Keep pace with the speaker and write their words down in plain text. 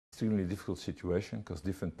extremely difficult situation because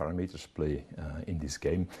different parameters play in this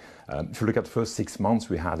game. If you look at the first 6 months,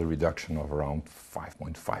 we had a reduction of around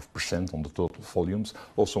 5.5% on the total volumes.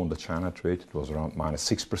 Also on the China trade, it was around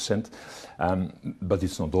 -6%. But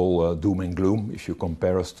it's not all doom and gloom. If you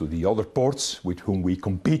compare us to the other ports with whom we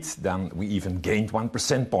compete, then we even gained 1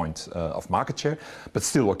 percentage point of market share. But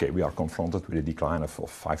still, okay, we are confronted with a decline of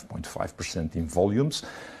 5.5% in volumes.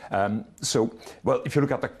 Well, if you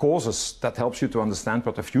look at the causes, that helps you to understand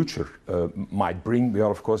what the future might bring. We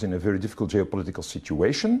are, of course, in a very difficult geopolitical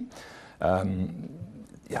situation. The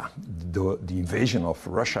invasion of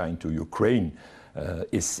Russia into Ukraine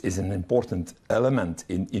is an important element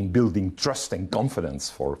in building trust and confidence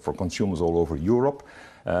for consumers all over Europe.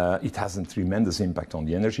 It has a tremendous impact on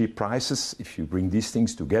the energy prices. If you bring these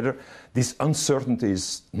things together, this uncertainty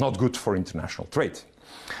is not good for international trade.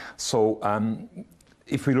 So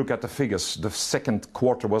if we look at the figures, the second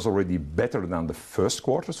quarter was already better than the first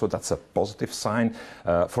quarter, so that's a positive sign.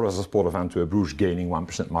 For us as Port of Antwerp-Bruges, gaining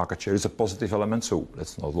 1% market share is a positive element, so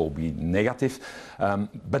let's not all be negative.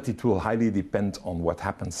 But it will highly depend on what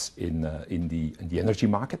happens in the energy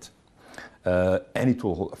market. And it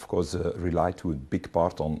will, of course, rely to a big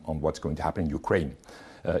part on what's going to happen in Ukraine.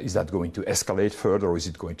 Is that going to escalate further, or is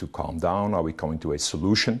it going to calm down? Are we coming to a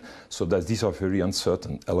solution? So that these are very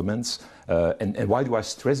uncertain elements. And why do I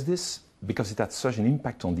stress this? Because it had such an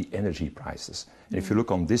impact on the energy prices. And if you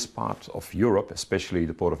look on this part of Europe, especially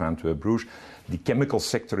the Port of Antwerp-Bruges, the chemical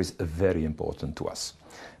sector is very important to us.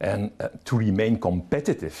 And to remain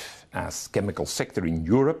competitive as chemical sector in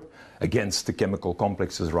Europe against the chemical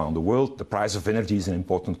complexes around the world, the price of energy is an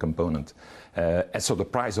important component. And so the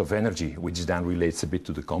price of energy, which then relates a bit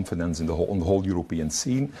to the confidence on the whole European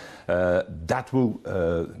scene, that will,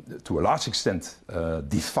 to a large extent,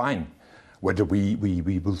 define whether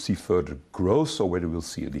we will see further growth or whether we'll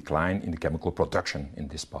see a decline in the chemical production in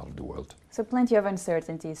this part of the world. So plenty of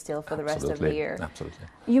uncertainty still for the rest of the year. Absolutely.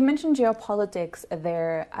 You mentioned geopolitics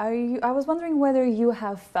there. I was wondering whether you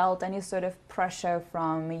have felt any sort of pressure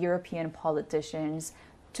from European politicians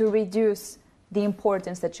to reduce the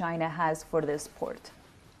importance that China has for this port.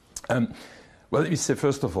 Well, let me say,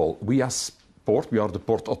 first of all, we as port, we are the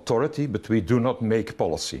port authority, but we do not make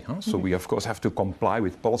policy. So we, of course, have to comply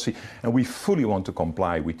with policy, and we fully want to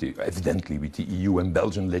comply with, evidently, with the EU and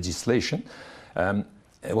Belgian legislation.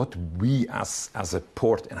 What we as a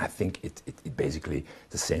port, and I think it basically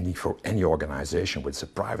the same thing for any organization, whether it's a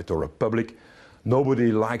private or a public,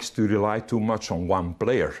 nobody likes to rely too much on one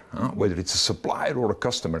player, whether it's a supplier or a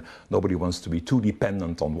customer. Nobody wants to be too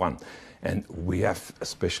dependent on one. And we have,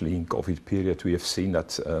 especially in COVID period, we have seen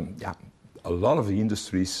that a lot of the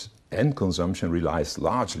industries and consumption relies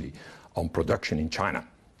largely on production in China.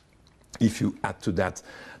 If you add to that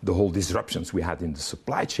the whole disruptions we had in the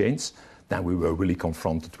supply chains, then we were really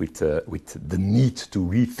confronted with the need to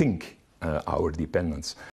rethink our dependence.